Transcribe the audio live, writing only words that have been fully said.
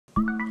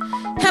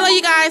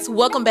you guys,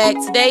 welcome back.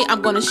 Today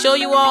I'm going to show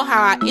you all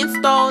how I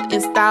installed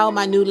and styled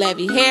my new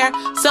Lavy hair.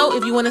 So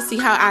if you want to see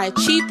how I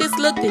achieved this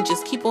look, then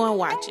just keep on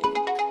watching.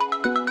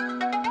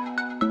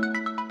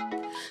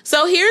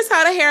 So here's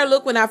how the hair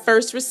looked when I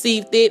first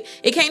received it.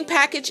 It came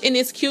packaged in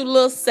this cute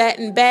little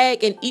satin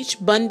bag, and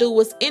each bundle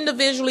was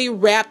individually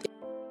wrapped.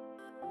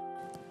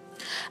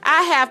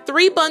 I have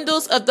 3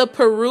 bundles of the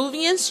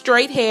Peruvian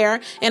straight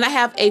hair, and I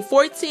have a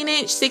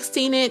 14-inch,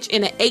 16-inch,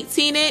 and an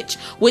 18-inch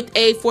with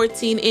a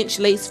 14-inch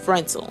lace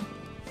frontal.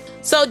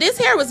 So this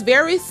hair was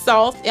very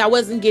soft. I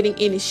wasn't getting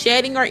any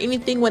shedding or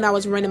anything when I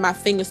was running my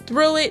fingers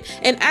through it.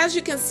 And as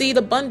you can see,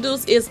 the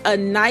bundles is a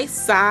nice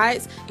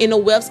size and the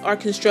wefts are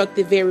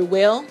constructed very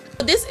well.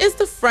 This is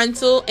the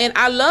frontal, and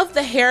I love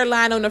the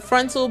hairline on the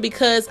frontal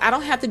because I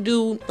don't have to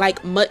do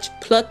like much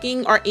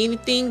plucking or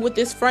anything with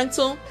this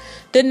frontal.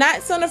 The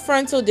knots on the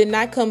frontal did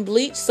not come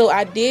bleached, so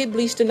I did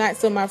bleach the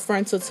knots on my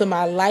frontal to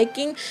my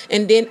liking,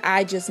 and then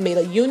I just made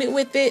a unit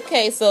with it.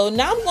 Okay, so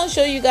now I'm going to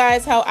show you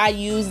guys how I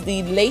use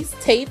the lace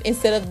tape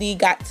instead of the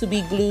got to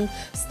be glue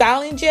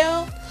styling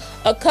gel.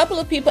 A couple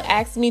of people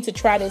asked me to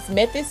try this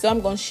method, so I'm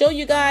going to show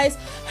you guys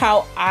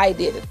how I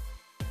did it.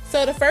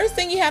 So the first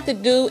thing you have to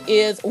do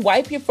is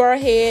wipe your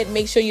forehead.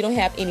 Make sure you don't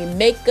have any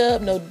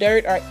makeup, no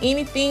dirt or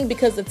anything,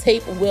 because the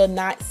tape will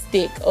not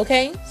stick,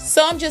 okay?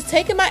 So I'm just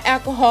taking my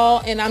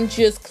alcohol and I'm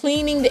just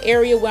cleaning the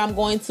area where I'm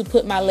going to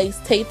put my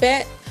lace tape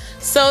at.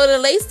 So the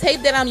lace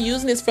tape that I'm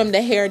using is from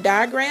the hair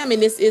diagram,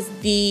 and this is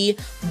the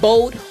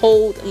Bold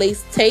Hold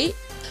lace tape.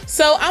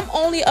 So I'm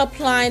only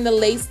applying the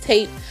lace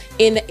tape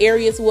in the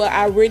areas where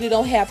I really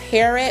don't have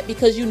hair at,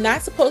 because you're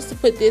not supposed to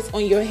put this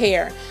on your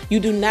hair. You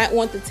do not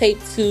want the tape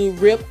to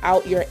rip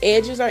out your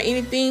edges or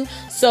anything.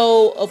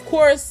 So of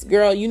course,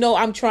 girl, you know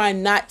I'm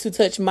trying not to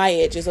touch my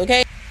edges,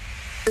 okay?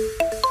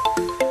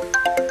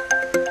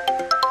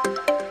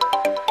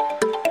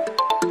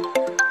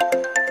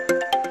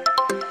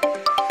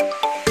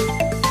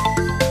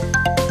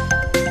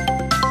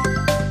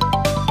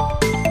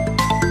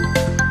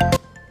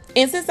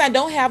 And since I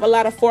don't have a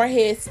lot of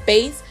forehead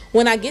space,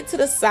 when I get to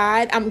the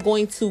side, I'm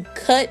going to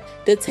cut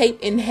the tape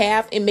in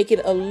half and make it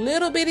a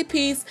little bitty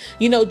piece,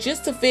 you know,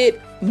 just to fit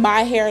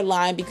my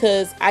hairline,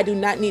 because I do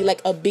not need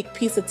like a big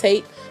piece of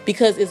tape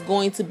because it's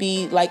going to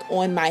be like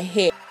on my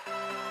hair.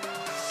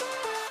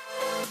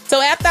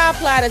 So after I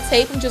apply the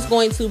tape, I'm just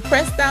going to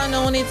press down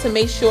on it to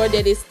make sure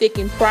that it's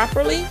sticking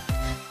properly.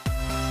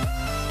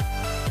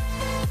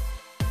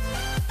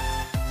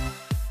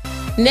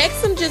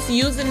 Next, I'm just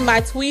using my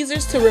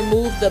tweezers to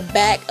remove the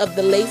back of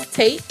the lace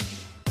tape.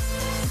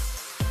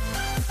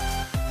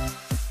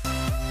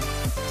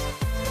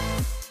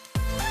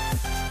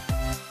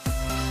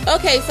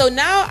 Okay, so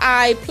now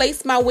I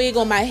placed my wig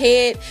on my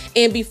head,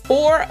 and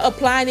before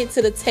applying it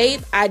to the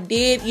tape, I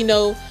did, you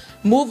know,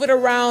 move it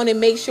around and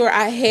make sure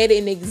I had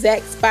an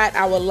exact spot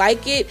I would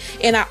like it.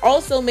 And I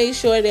also made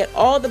sure that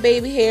all the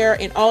baby hair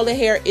and all the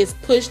hair is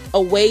pushed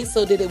away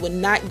so that it would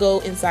not go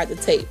inside the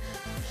tape.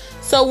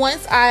 So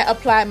once I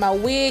applied my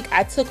wig,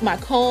 I took my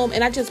comb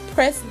and I just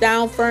pressed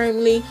down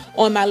firmly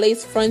on my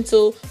lace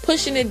frontal,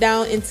 pushing it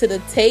down into the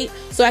tape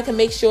so I can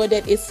make sure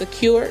that it's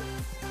secured.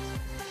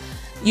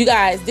 You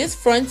guys, this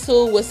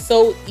frontal was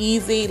so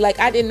easy. Like,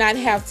 I did not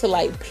have to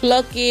like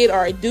pluck it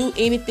or do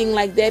anything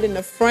like that in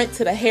the front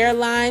to the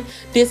hairline.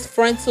 This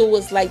frontal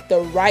was like the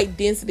right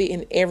density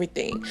and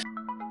everything.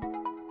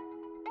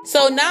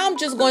 So now I'm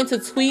just going to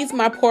tweeze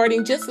my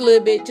parting just a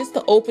little bit, just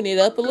to open it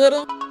up a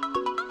little.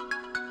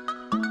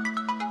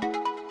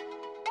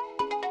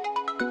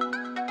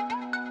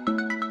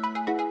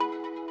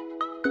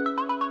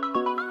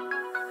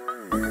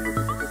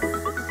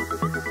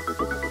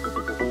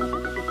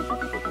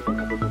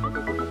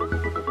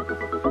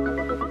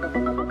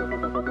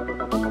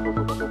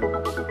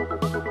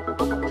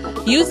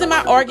 Using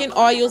my argan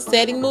oil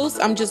setting mousse,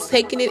 I'm just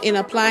taking it and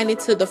applying it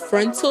to the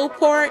frontal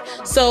part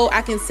so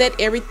I can set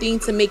everything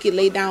to make it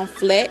lay down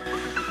flat.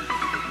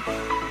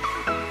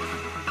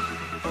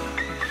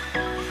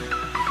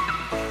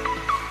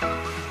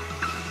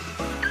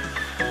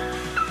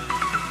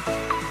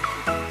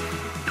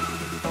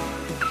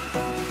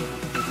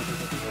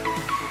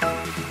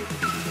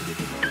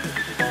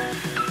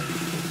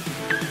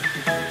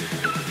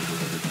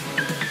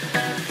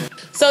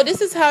 So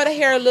this is how the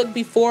hair looked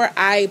before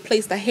I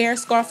placed a hair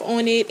scarf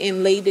on it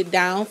and laid it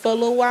down for a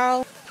little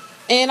while.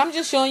 And I'm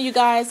just showing you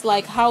guys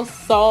like how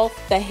soft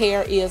the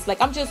hair is.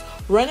 Like, I'm just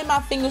running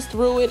my fingers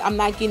through it. I'm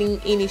not getting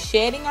any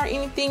shedding or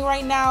anything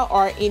right now,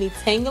 or any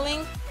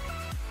tangling.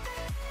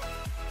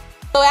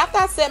 So after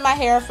I set my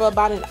hair for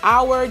about an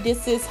hour,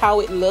 this is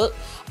how it looked.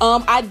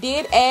 I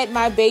did add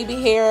my baby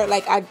hair,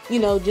 like I, you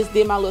know, just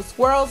did my little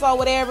swirls or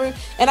whatever.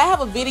 And I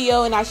have a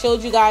video and I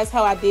showed you guys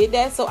how I did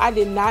that. So I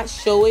did not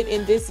show it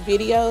in this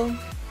video.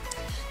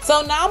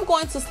 So now I'm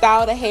going to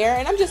style the hair,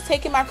 and I'm just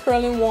taking my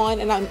curling wand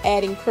and I'm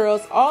adding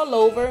curls all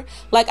over.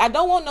 Like, I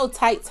don't want no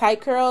tight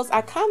curls. I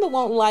kind of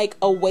want like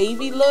a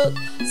wavy look.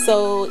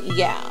 So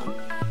yeah.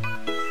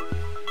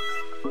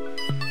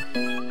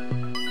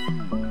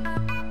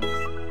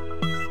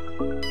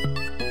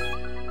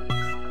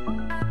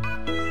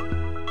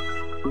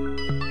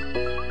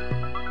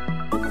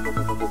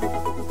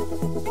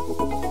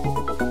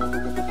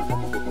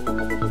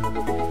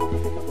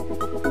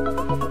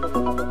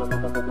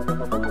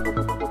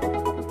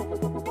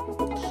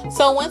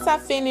 So once I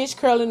finish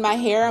curling my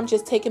hair, I'm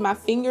just taking my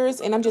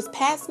fingers and I'm just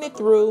passing it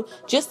through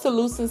just to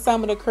loosen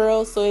some of the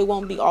curls so it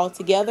won't be all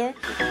together.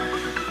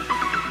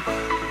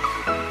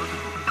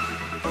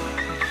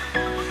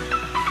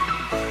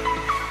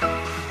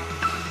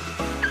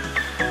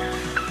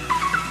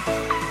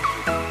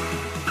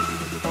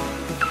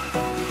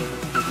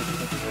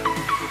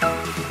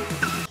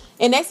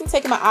 And next I'm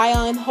taking my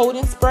iron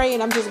holding spray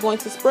and I'm just going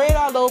to spray it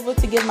all over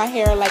to give my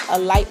hair like a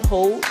light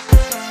hold.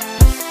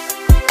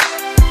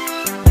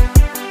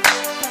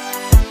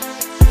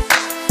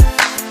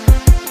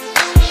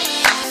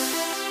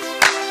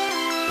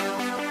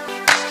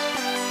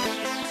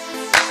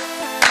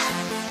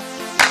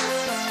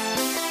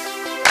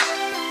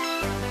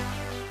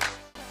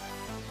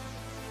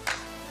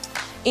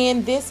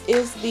 And this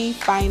is the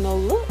final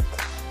look.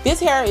 This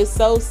hair is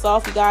so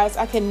soft, you guys.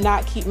 I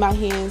cannot keep my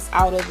hands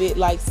out of it,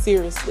 like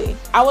seriously.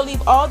 I will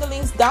leave all the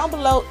links down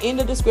below in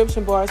the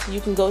description bar so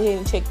you can go ahead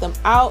and check them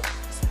out.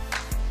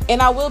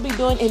 And I will be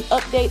doing an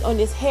update on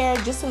this hair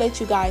just to let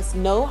you guys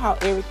know how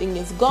everything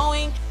is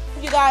going.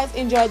 If you guys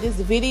enjoyed this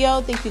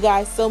video, thank you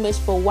guys so much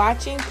for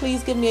watching.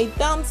 Please give me a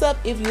thumbs up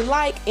if you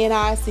like, and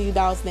I'll see you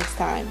guys next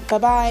time. Bye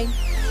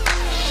bye.